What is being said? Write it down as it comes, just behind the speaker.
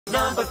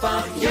Number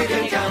fun, you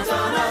can count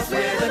on us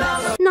with a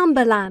number.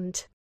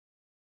 Numberland.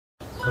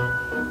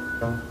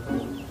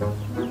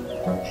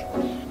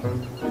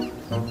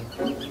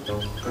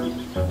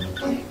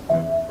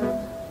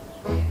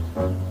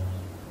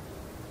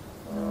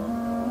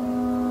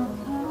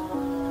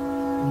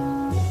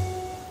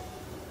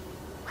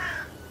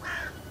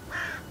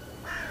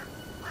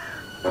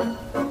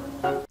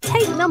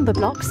 Take number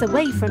blocks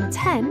away from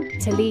 10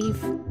 to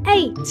leave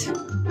 8.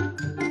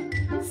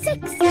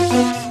 6.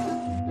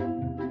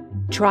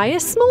 Try a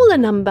smaller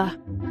number.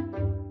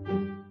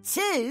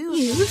 2.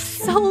 You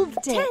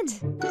solved it.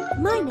 10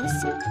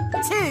 minus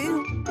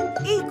 2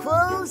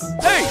 equals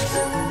 8.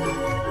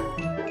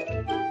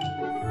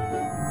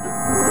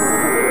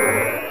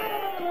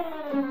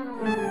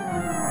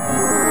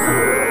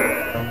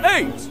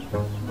 8.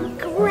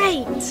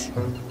 Great.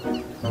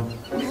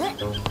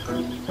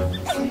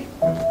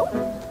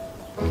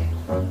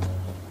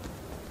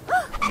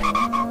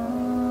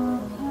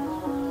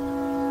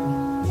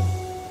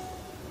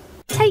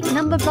 Take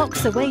number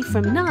blocks away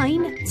from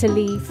 9 to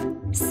leave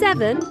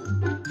 7.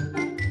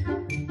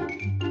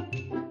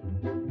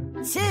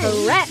 2.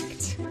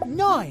 Correct.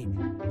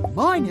 9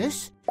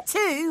 minus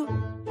 2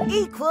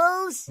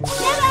 equals 7.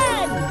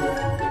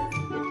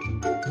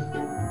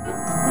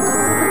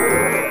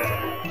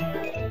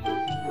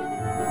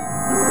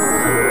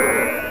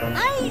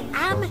 I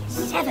am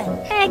 7.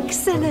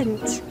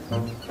 Excellent.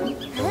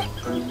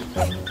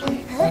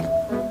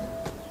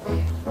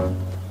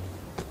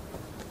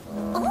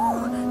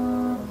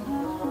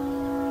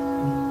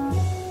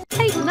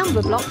 Take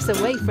number blocks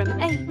away from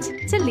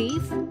 8 to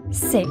leave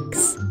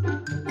 6.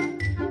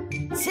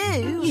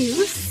 2.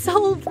 You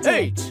solved it.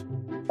 8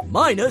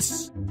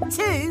 minus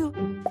 2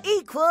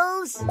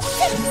 equals 6.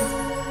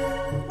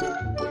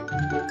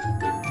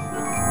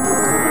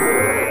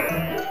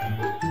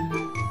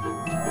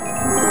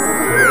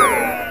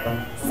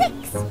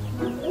 6.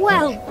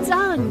 Well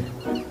done.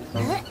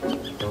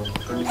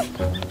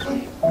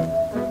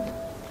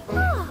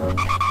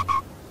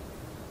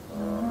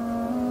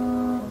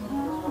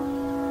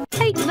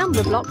 Take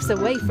number blocks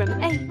away from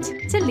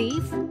 8 to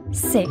leave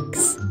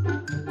 6.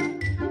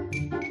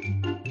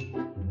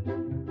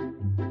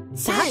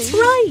 That's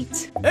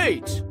right.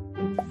 8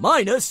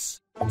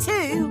 minus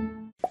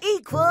 2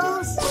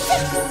 equals 6.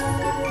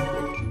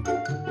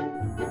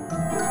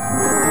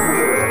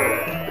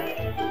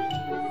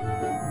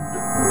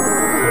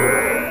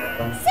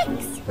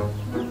 6.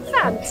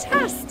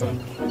 Fantastic.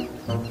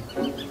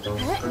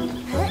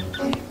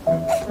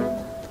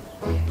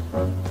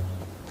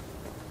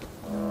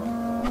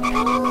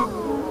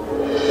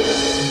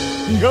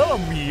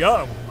 Yum,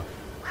 yum.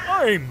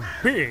 I'm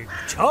Big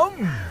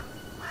Tom.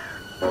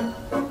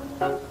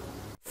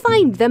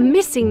 Find the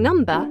missing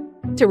number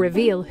to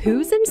reveal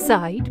who's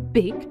inside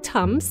Big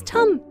Tum's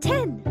tum.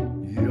 10.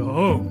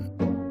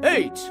 Yum.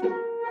 8. 7.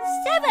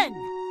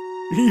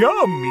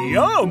 Yum,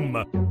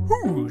 yum.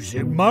 Who's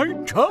in my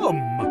tum?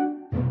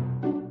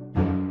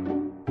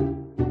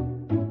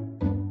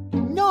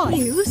 9.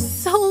 You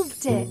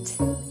solved it.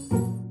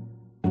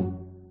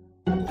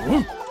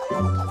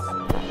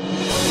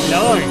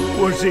 9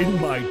 was in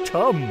my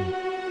tum.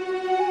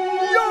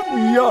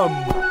 Yum, yum.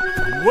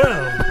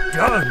 Well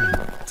done.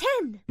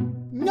 10.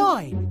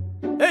 9.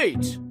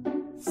 8.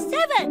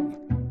 7.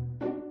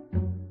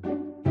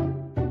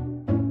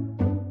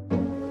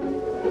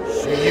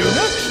 See you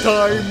next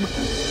time.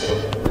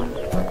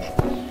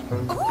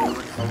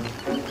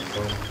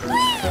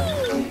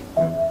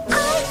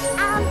 I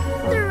am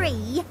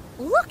 3.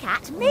 Look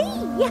at me.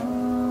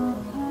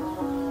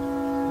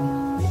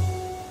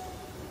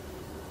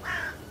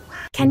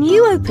 Can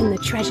you open the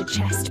treasure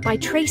chest by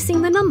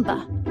tracing the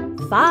number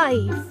 5?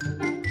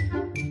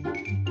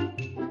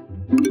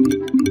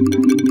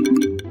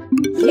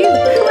 You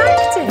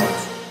cracked it!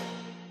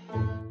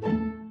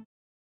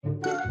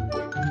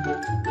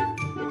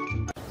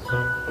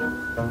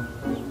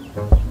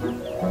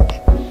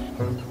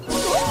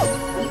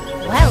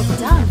 Well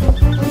done!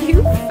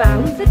 You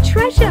found the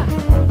treasure!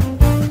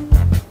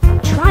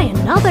 Try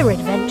another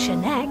adventure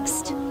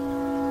next.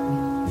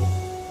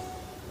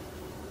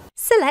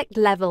 Select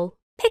level.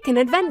 Pick an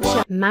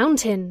adventure.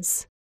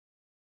 Mountains.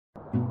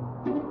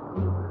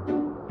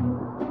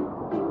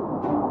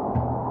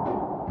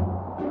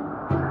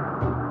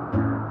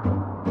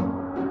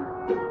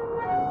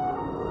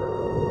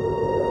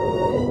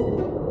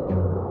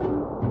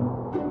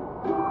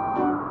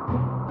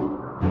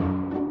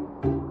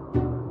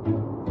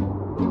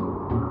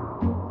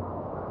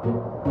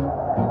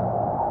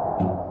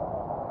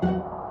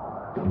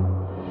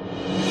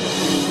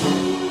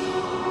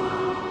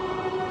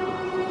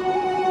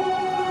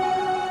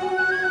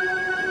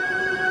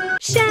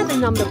 Share the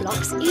number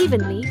blocks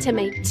evenly to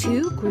make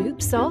 2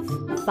 groups of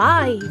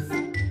 5.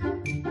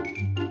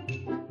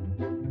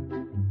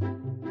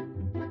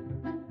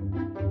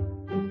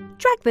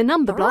 Drag the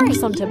number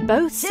blocks onto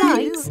both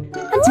sides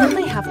until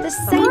they have the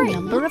same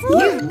number of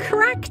You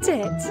cracked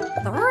it!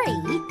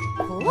 3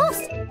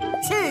 plus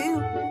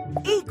 2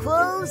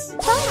 equals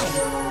 5.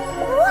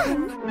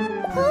 1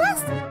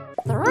 plus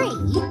 3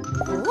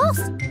 plus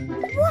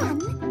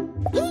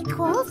 1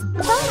 equals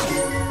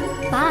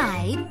 5.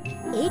 5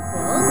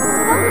 equals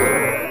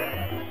 5.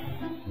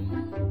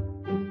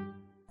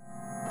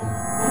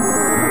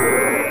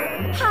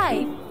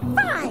 High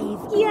five.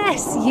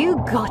 Yes, you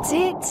got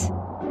it.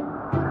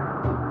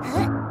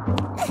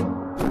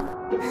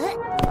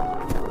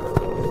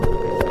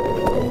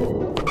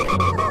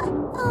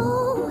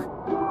 Oh.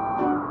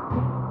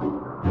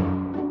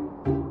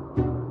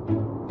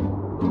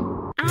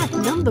 Add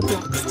number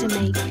blocks to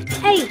make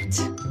 8.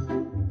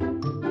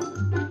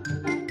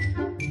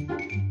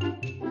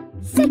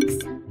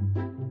 6.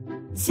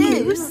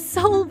 You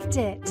solved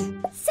it.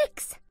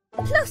 6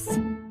 plus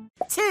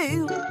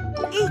 2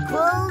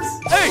 equals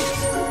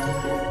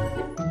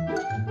 8.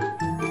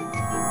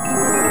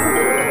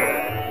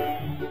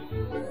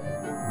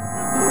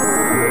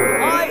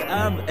 I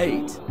am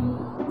 8.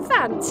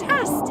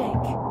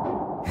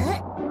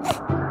 Fantastic.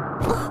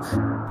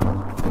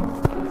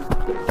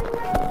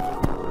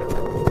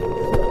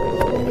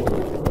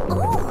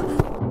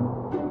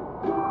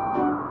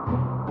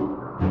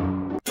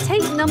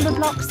 Take number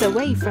blocks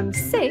away from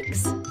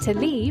 6 to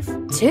leave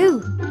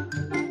 2.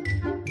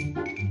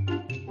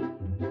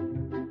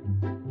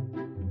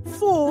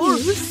 4.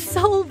 You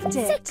solved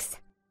it. 6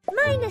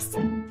 minus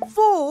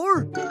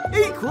 4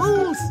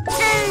 equals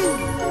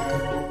 2.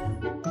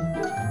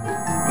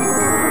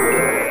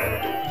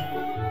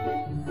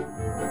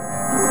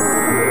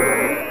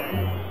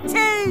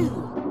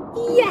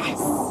 Yes.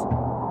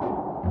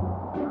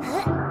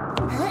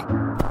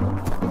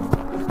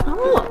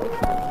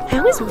 Oh,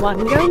 how is 1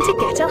 going to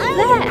get up I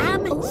there?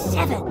 am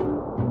 7.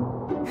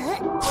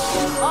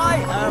 I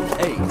am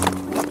 8.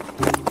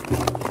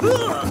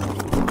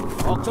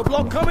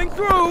 Octoblock coming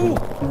through.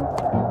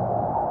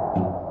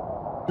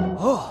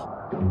 Oh,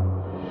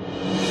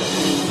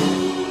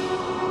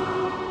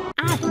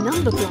 Add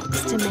number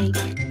blocks to make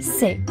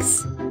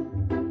 6.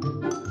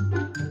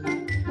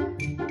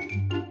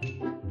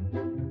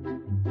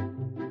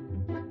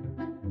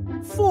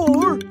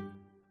 4.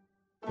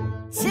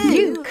 2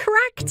 You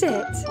cracked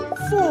it.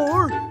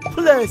 4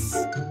 plus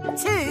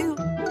 2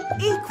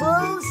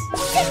 equals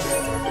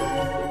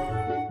 6.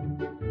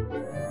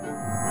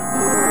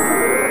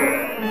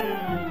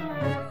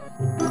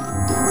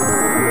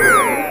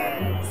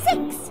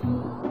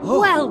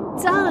 Well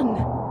done.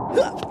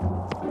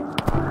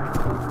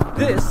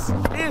 This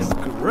is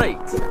great.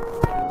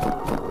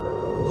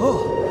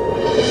 Oh,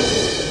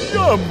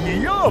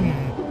 Yum, yum!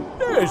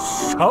 There's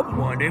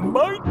someone in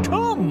my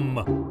tum!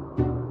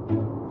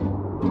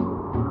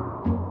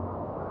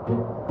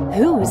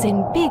 Who's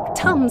in Big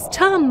Tum's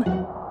tum?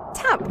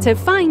 Tap to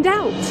find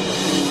out.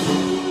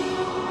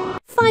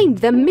 Find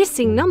the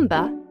missing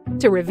number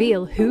to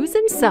reveal who's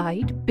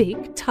inside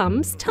Big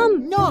Tum's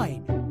tum.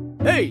 9.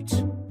 8.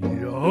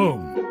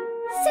 Yum!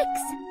 6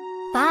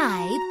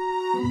 5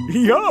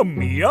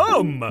 Yum,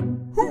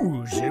 yum!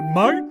 Who's in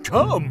my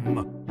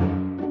tum?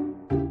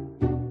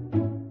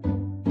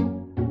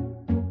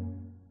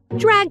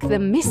 Drag the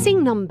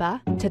missing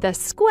number to the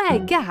square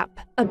gap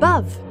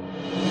above.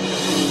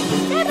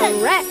 7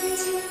 Correct.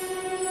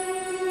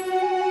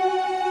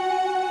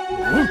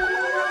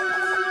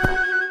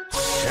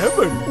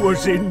 7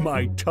 was in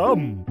my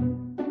tum.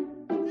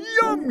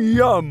 Yum,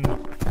 yum!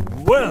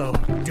 Well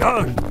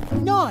done!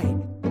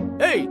 9.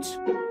 8. 7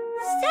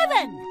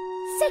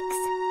 6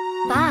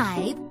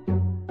 5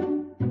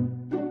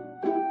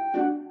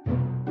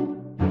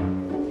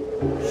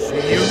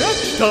 See you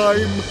next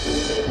time!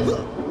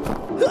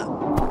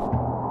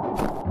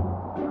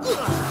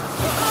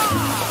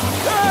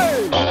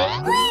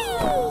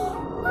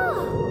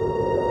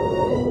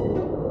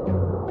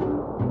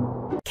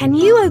 Can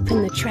you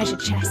open the treasure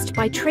chest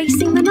by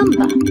tracing the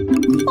number?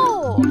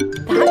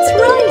 4. That's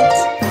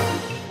right.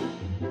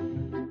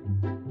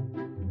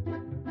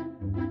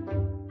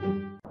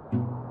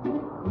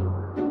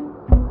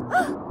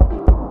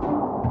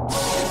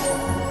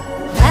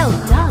 Well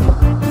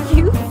done.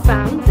 You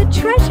found the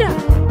treasure.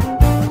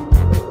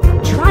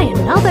 Try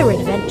another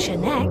adventure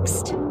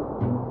next.